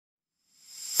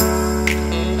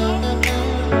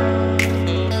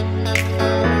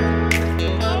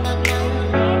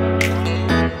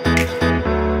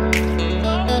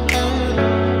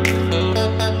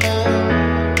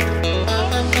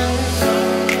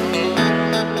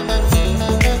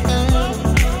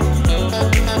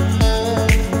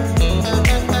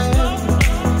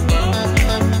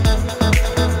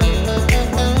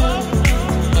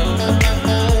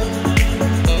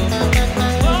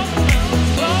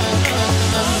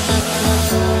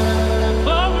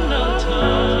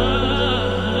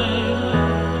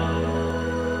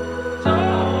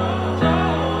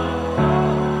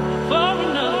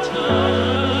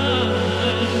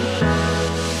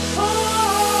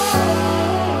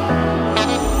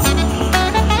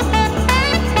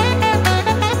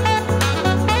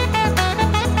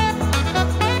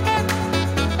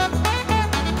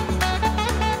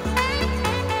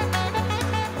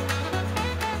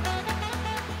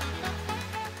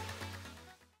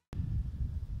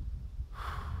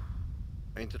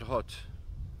Ain't it hot?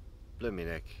 Blimey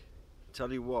neck.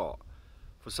 Tell you what,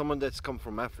 for someone that's come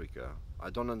from Africa,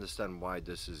 I don't understand why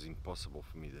this is impossible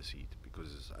for me, this heat,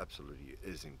 because it absolutely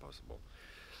is impossible.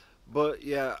 But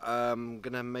yeah, I'm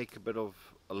gonna make a bit of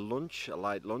a lunch, a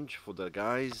light lunch for the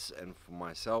guys and for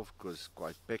myself, because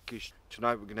quite peckish.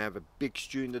 Tonight we're gonna have a big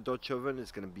stew in the Dutch oven.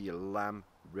 It's gonna be a lamb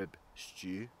rib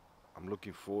stew. I'm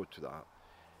looking forward to that.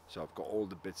 So I've got all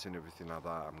the bits and everything like that.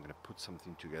 I'm gonna put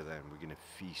something together and we're gonna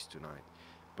feast tonight.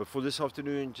 But for this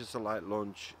afternoon, just a light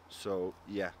lunch. So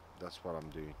yeah, that's what I'm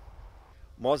doing.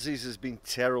 Mozzies has been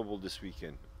terrible this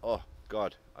weekend. Oh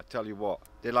God, I tell you what,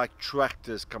 they're like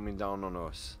tractors coming down on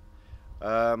us.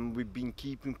 We've been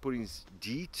putting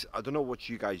DEET. I don't know what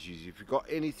you guys use. If you got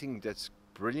anything that's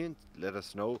brilliant, let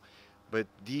us know. But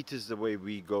DEET is the way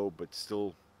we go. But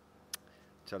still,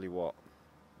 tell you what,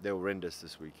 they're horrendous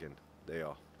this weekend. They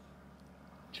are.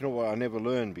 Do you know what? I never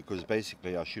learned, because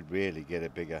basically I should really get a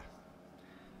bigger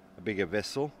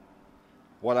vessel.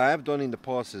 What I have done in the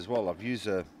past as well, I've used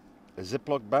a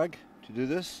Ziploc bag to do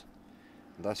this.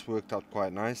 And that's worked out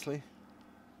quite nicely.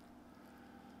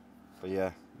 But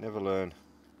yeah, never learn.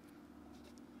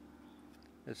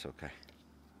 It's okay.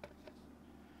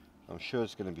 I'm sure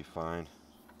it's going to be fine.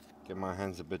 Get my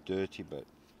hands a bit dirty, but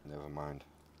never mind.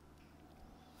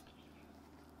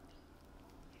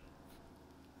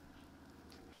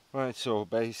 Right, so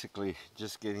basically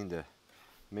just getting the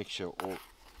mixture all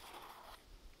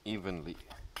evenly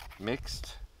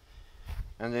mixed.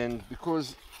 And then,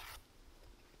 because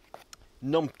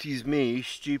numpties me,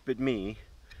 stupid me,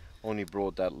 only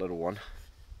brought that little one,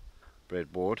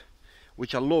 breadboard,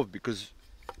 which I love because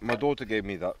my daughter gave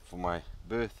me that for my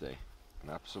birthday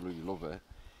and I absolutely love it,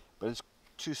 but it's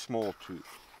too small to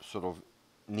sort of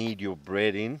knead your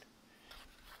bread in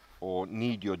or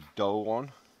knead your dough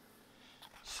on.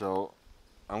 So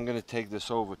I'm going to take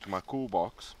this over to my cool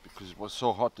box, because it was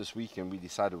so hot this weekend we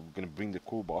decided we're going to bring the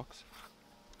cool box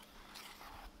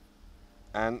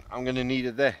and I'm going to knead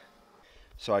it there.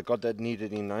 So I got that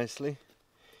kneaded in nicely,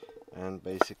 and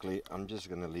basically I'm just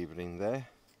going to leave it in there,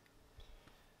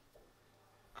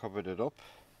 covered it up,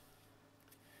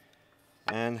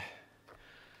 and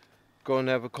go and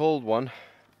have a cold one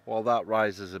while that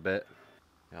rises a bit.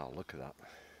 Yeah, look at that.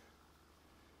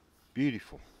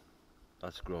 Beautiful.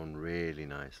 That's grown really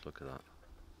nice, look at that.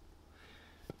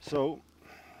 So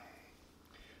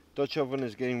Dutch oven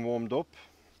is getting warmed up.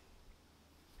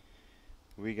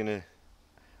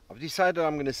 I've decided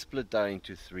I'm gonna split that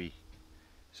into three.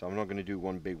 So I'm not gonna do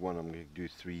one big one, I'm gonna do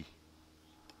three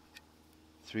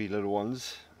little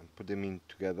ones and put them in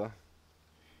together,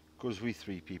 because we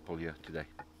 3 people here today.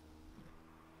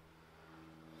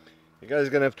 You guys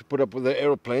are gonna have to put up with the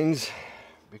aeroplanes,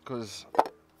 because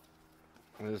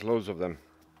there's loads of them,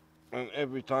 and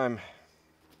every time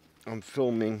I'm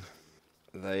filming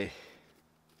they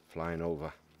flying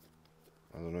over.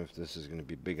 I don't know if this is going to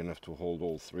be big enough to hold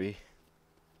all 3,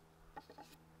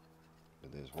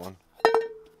 but there's one.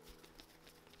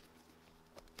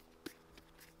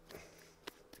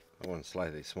 That one's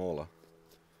slightly smaller,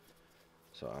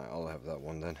 so I'll have that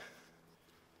one then.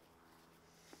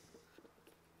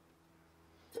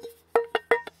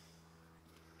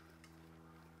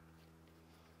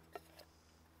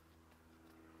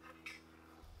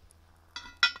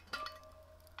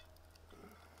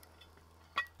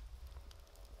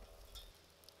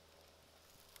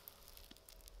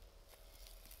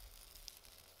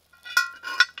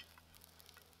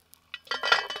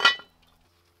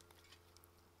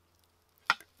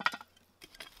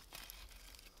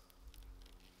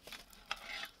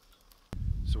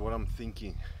 So what I'm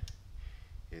thinking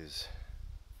is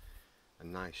a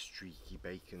nice streaky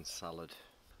bacon salad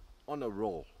on a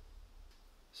roll.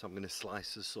 So I'm going to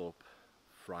slice this up,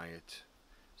 fry it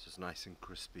so it's nice and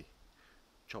crispy,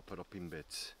 chop it up in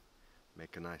bits,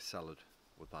 make a nice salad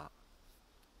with that,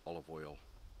 olive oil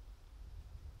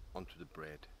onto the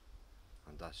bread,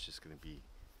 and that's just going to be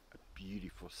a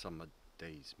beautiful summer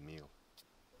day's meal.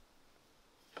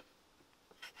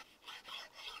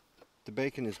 The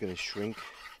bacon is going to shrink,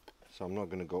 so I'm not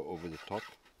going to go over the top,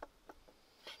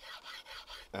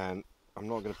 and I'm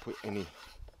not going to put any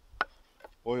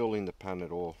oil in the pan at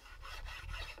all,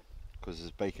 because this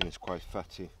bacon is quite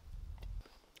fatty.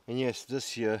 And yes,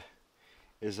 this here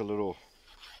is a little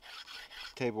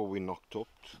table we knocked up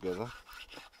together,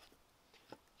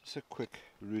 just a quick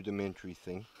rudimentary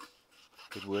thing.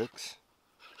 It works,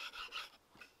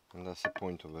 and that's the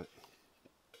point of it.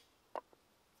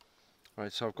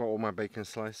 Right, so I've got all my bacon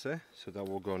sliced there, so that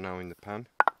will go now in the pan.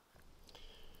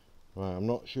 Right, I'm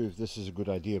not sure if this is a good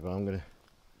idea, but I'm going to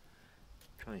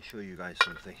try and show you guys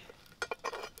something.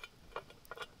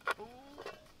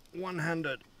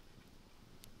 one-handed.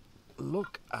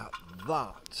 Look at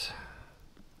that.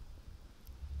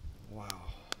 Wow.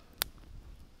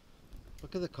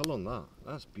 Look at the colour on that.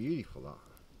 That's beautiful, that.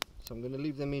 So I'm going to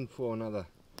leave them in for another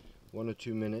 1 or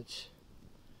 2 minutes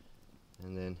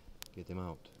and then get them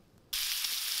out.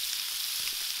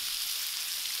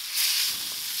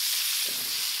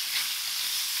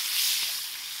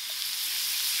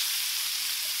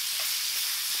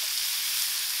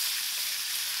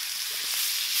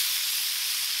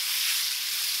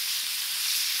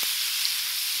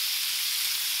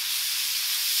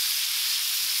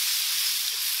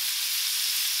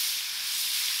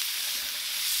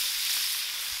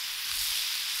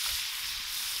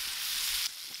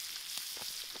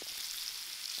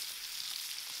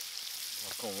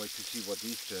 I can't wait to see what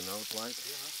these turn out like.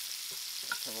 Yeah.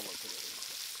 Let's have a look at it.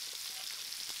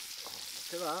 Oh,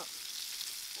 look at that.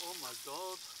 Oh my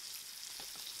god.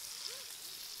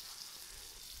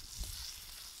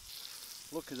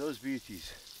 Look at those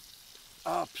beauties.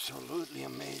 Absolutely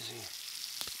amazing.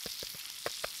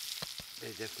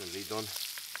 They're definitely done.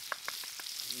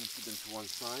 I'm going to put them to one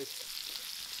side.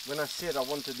 When I said I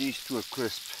wanted these to a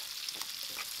crisp,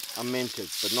 I meant it,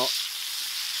 but not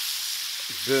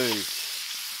burnt.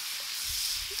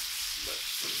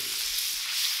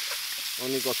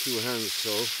 Only got 2 hands,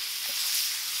 so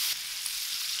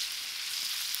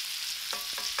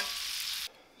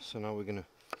now we're gonna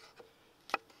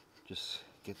just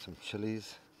get some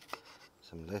chilies,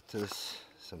 some lettuce,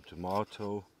 some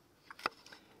tomato,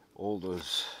 all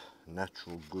those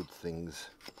natural good things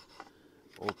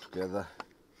all together,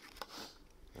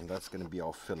 and that's gonna be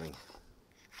our filling.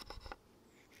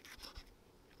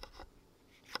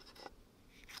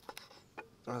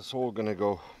 That's all gonna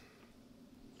go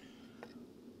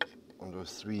on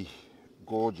those 3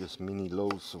 gorgeous mini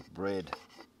loaves of bread.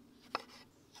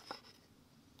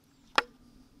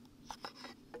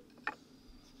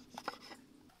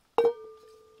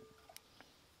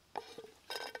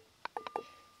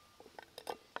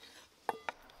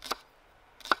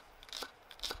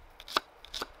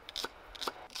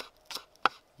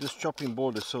 This chopping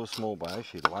board is so small, but I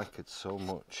actually like it so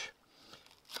much.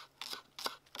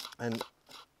 And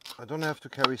I don't have to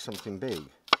carry something big,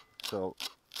 so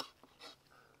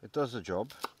it does the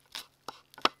job.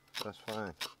 That's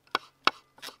fine.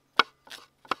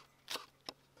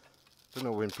 Don't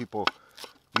know when people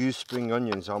use spring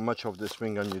onions, how much of the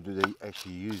spring onion do they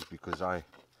actually use, because I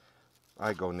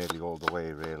go nearly all the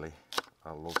way, really.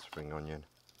 I love spring onion.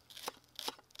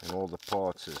 And all the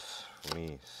parts is, for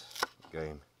me, is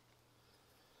game.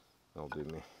 That'll do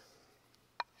me.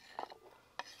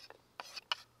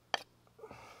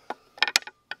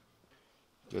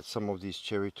 Get some of these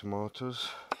cherry tomatoes.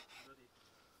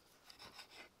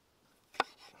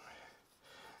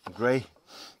 Gray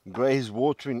is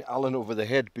watering Alan over the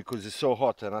head because it's so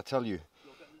hot, and I tell you,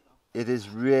 it is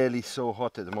really so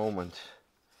hot at the moment.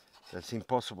 It's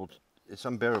impossible. It's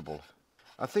unbearable.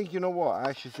 I think, you know what, I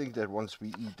actually think that once we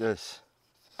eat this,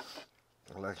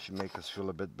 it'll actually make us feel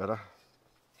a bit better.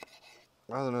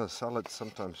 I don't know, salad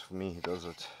sometimes for me does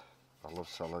it. I love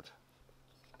salad.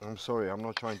 I'm sorry, I'm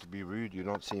not trying to be rude, you're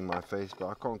not seeing my face, but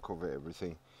I can't cover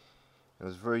everything. And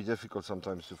it's very difficult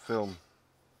sometimes to film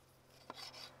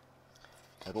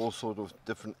at all sort of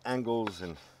different angles,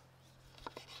 and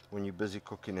when you're busy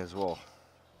cooking as well.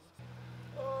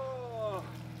 Oh.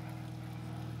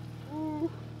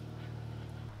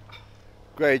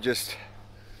 Gray just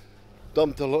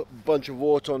dumped a bunch of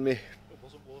water on me. It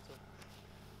wasn't water.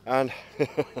 And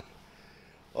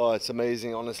oh, it's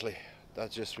amazing, honestly.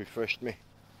 That just refreshed me.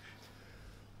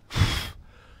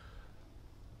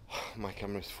 My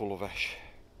camera is full of ash.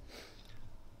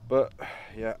 But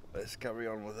yeah, let's carry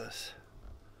on with this.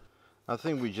 I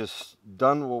think we just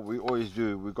done what we always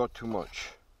do. We got too much.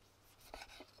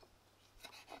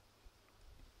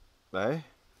 Eh?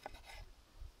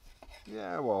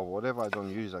 Yeah, well, whatever I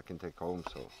don't use I can take home,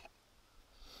 so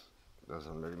it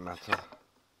doesn't really matter.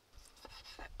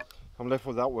 I'm left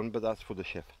with that one, but that's for the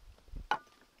chef.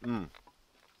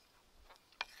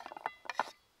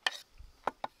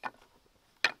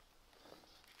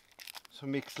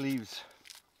 Some mixed leaves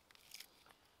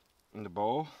in the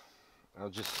bowl. I'll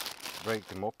just break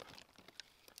them up,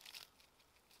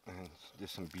 and there's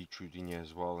some beetroot in here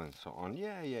as well, and so on.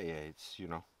 Yeah, it's, you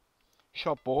know,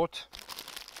 shop bought,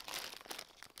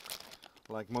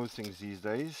 like most things these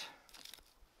days.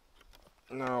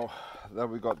 Now that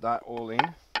we got that all in,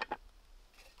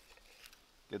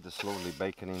 get the slowly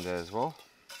bacon in there as well.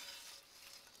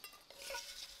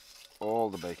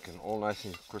 All the bacon, all nice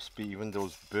and crispy. Even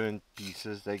those burnt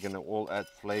pieces, they're gonna all add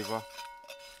flavor.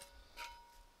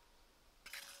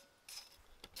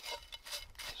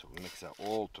 Mix that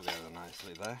all together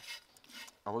nicely there.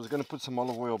 I was going to put some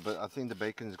olive oil, but I think the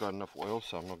bacon's got enough oil,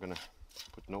 so I'm not going to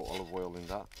put no olive oil in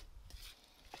that.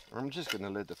 I'm just going to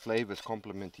let the flavors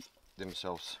complement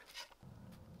themselves.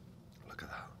 Look at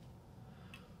that.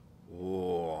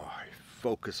 Oh,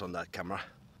 focus on that camera.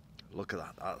 Look at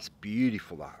that. That's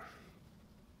beautiful, that.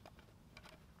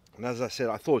 And as I said,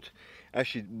 I thought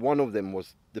actually one of them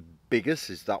was the biggest,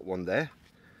 is that one there.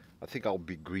 I think I'll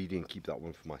be greedy and keep that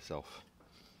one for myself.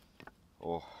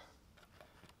 Or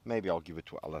maybe I'll give it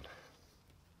to Alan.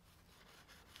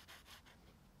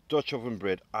 Dutch oven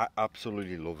bread, I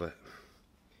absolutely love it.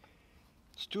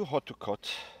 It's too hot to cut,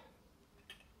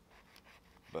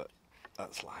 but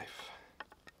that's life.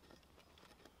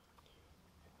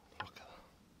 Look at that.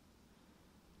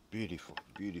 Beautiful,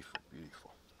 beautiful,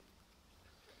 beautiful.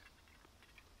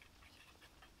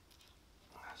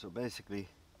 So basically,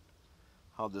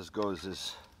 how this goes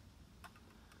is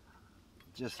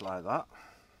just like that.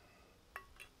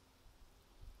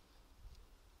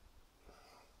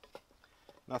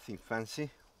 Nothing fancy.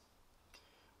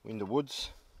 We're in the woods.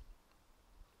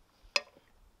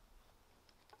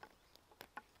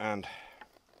 And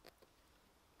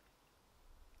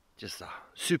just a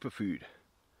superfood.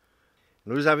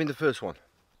 And who's having the first one?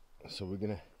 So we're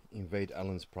gonna invade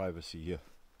Alan's privacy here.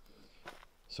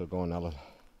 So go on, Alan.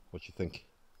 What you think?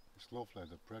 It's lovely.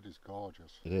 The bread is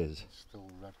gorgeous. It is. It's still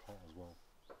red hot as well.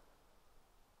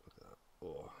 Look at that.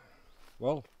 Oh.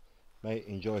 Well, mate,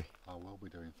 enjoy. I will be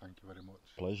doing. Thank you very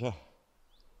much. Pleasure.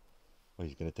 Well,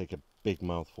 he's gonna take a big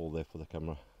mouthful there for the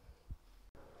camera.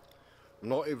 I'm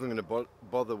not even going to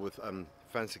bother with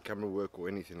fancy camera work or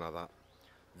anything like that.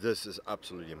 This is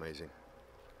absolutely amazing.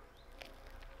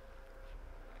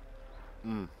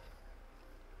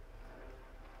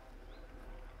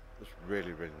 It's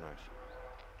really, really nice.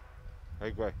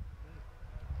 Hey, Gray.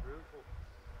 Beautiful.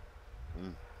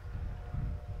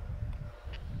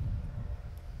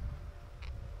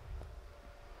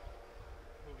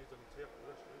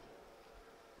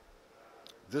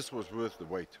 This was worth the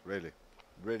wait, really.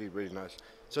 Really, really nice.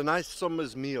 It's a nice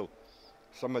summer's meal.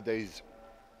 Summer days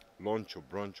lunch or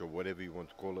brunch or whatever you want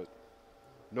to call it.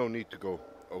 No need to go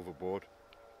overboard.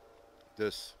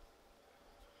 This,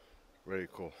 very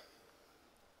cool.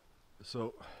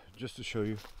 So, just to show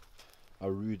you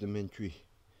a rudimentary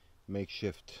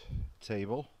makeshift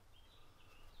table.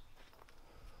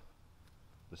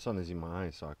 The sun is in my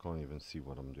eyes, so I can't even see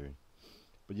what I'm doing.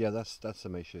 But yeah, that's the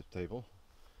makeshift table.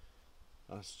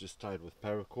 That's just tied with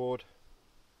paracord.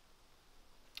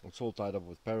 It's all tied up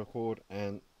with paracord,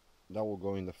 and that will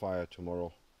go in the fire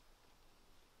tomorrow.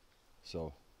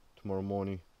 So tomorrow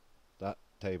morning that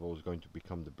table is going to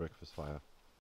become the breakfast fire.